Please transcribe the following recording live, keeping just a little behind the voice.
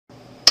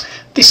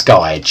This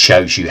guide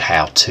shows you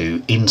how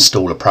to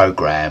install a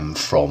program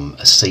from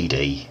a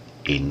CD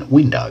in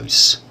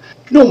Windows.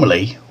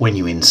 Normally, when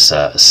you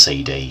insert a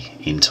CD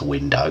into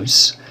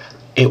Windows,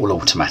 it will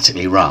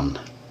automatically run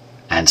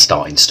and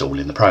start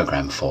installing the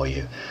program for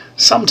you.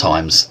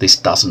 Sometimes this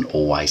doesn't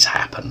always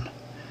happen.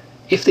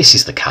 If this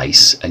is the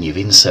case and you've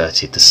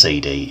inserted the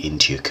CD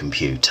into your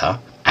computer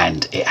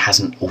and it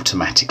hasn't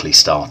automatically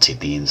started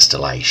the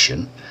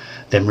installation,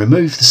 then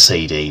remove the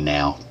CD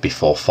now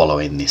before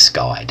following this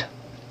guide.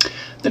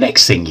 The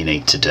next thing you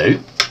need to do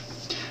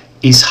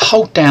is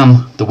hold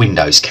down the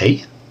Windows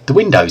key. The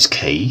Windows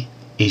key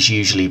is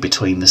usually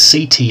between the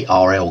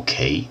CTRL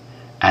key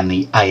and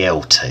the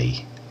ALT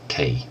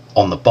key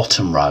on the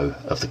bottom row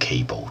of the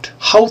keyboard.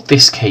 Hold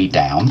this key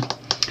down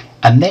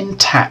and then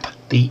tap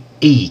the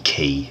E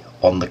key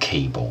on the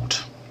keyboard.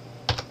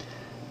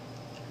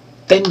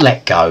 Then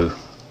let go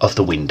of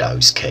the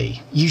Windows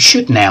key. You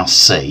should now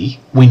see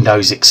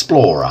Windows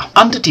Explorer.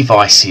 Under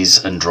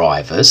Devices and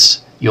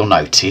Drivers, you'll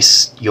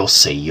notice you'll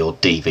see your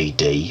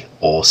DVD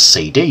or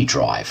CD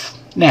drive.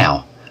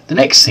 Now, the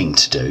next thing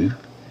to do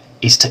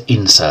is to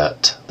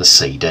insert the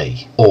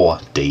CD or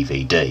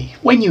DVD.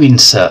 When you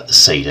insert the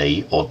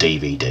CD or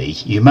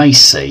DVD, you may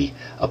see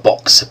a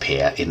box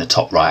appear in the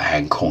top right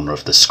hand corner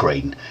of the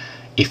screen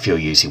if you're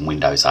using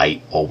Windows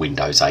 8 or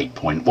Windows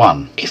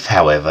 8.1. If,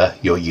 however,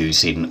 you're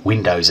using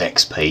Windows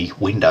XP,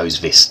 Windows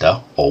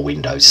Vista or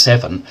Windows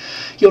 7,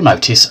 you'll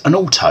notice an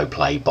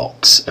autoplay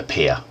box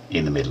appear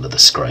in the middle of the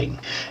screen.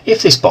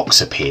 If this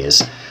box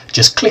appears,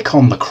 just click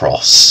on the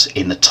cross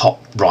in the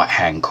top right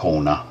hand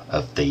corner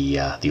of the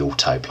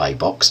autoplay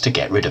box to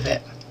get rid of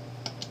it.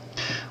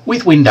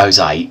 With Windows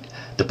 8,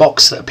 the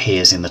box that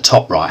appears in the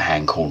top right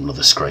hand corner of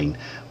the screen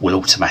will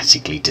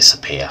automatically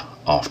disappear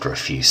after a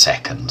few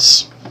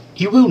seconds.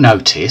 You will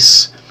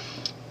notice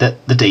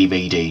that the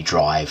DVD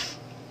drive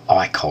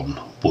icon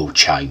will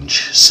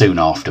change soon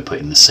after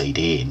putting the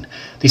CD in.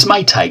 This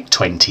may take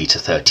 20 to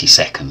 30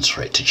 seconds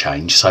for it to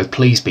change, so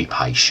please be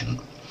patient.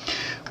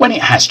 When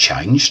it has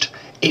changed,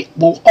 it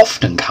will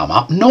often come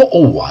up, not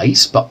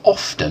always, but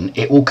often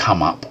it will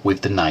come up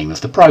with the name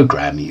of the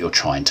program that you're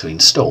trying to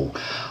install.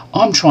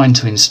 I'm trying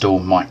to install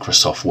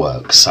Microsoft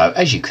Works, so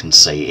as you can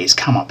see it's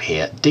come up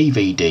here,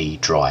 DVD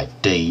drive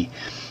D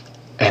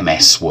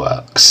MS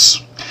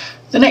Works.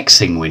 The next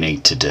thing we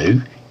need to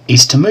do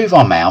is to move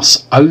our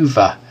mouse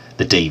over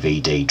the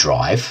DVD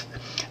drive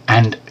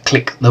and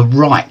click the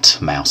right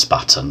mouse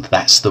button.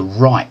 That's the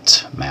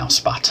right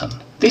mouse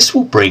button. This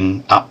will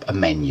bring up a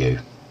menu.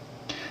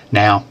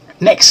 Now,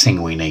 next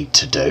thing we need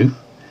to do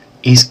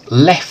is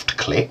left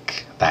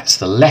click, that's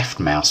the left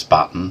mouse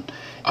button,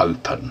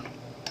 open.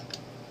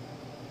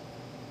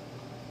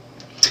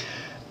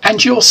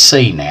 And you'll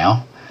see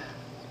now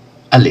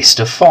a list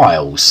of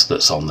files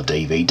that's on the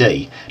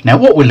DVD. Now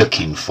what we're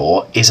looking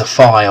for is a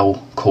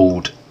file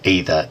called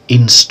either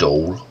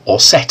install or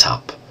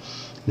setup.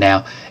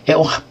 Now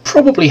it'll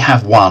probably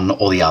have one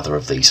or the other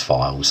of these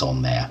files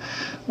on there.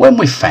 When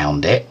we've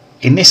found it,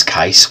 in this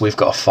case we've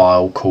got a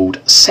file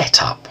called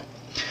setup.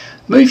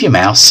 Move your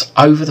mouse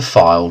over the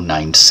file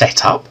named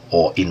setup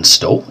or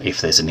install,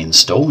 if there's an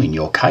install in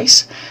your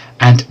case,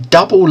 and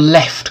double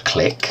left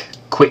click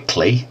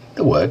quickly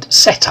the word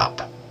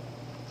setup.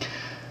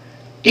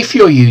 If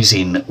you're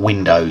using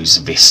Windows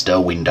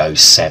Vista,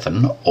 Windows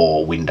 7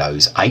 or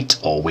Windows 8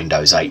 or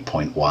Windows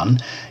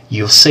 8.1,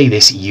 you'll see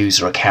this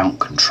user account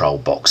control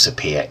box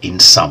appear in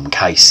some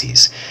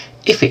cases.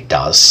 If it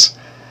does,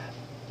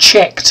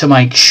 check to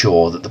make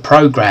sure that the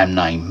program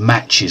name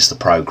matches the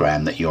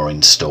program that you're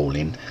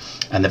installing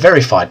and the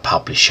verified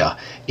publisher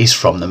is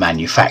from the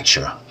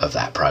manufacturer of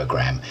that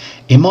program.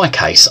 In my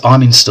case,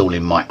 I'm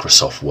installing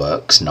Microsoft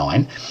Works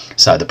 9,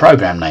 so the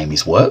program name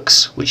is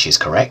Works, which is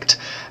correct,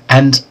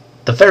 and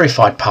the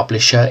verified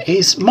publisher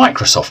is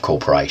Microsoft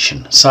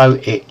Corporation, so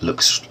it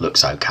looks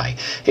okay.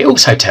 It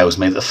also tells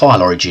me that the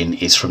file origin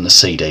is from the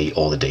CD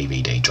or the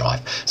DVD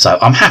drive, so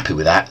I'm happy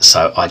with that,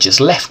 so I just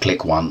left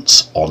click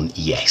once on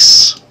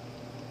yes.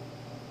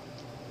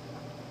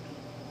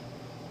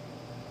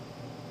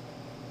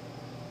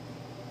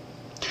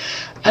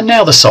 And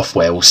now the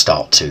software will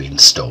start to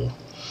install.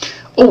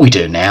 All we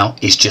do now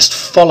is just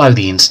follow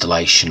the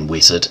installation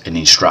wizard and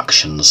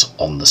instructions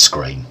on the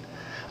screen,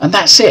 and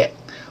that's it.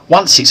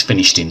 Once it's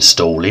finished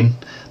installing,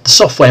 the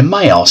software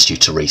may ask you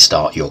to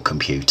restart your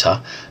computer.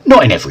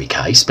 Not in every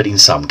case, but in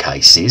some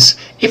cases.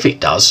 If it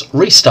does,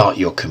 restart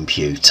your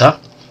computer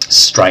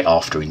straight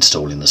after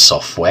installing the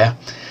software.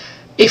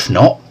 If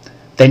not,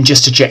 then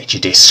just eject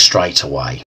your disk straight away.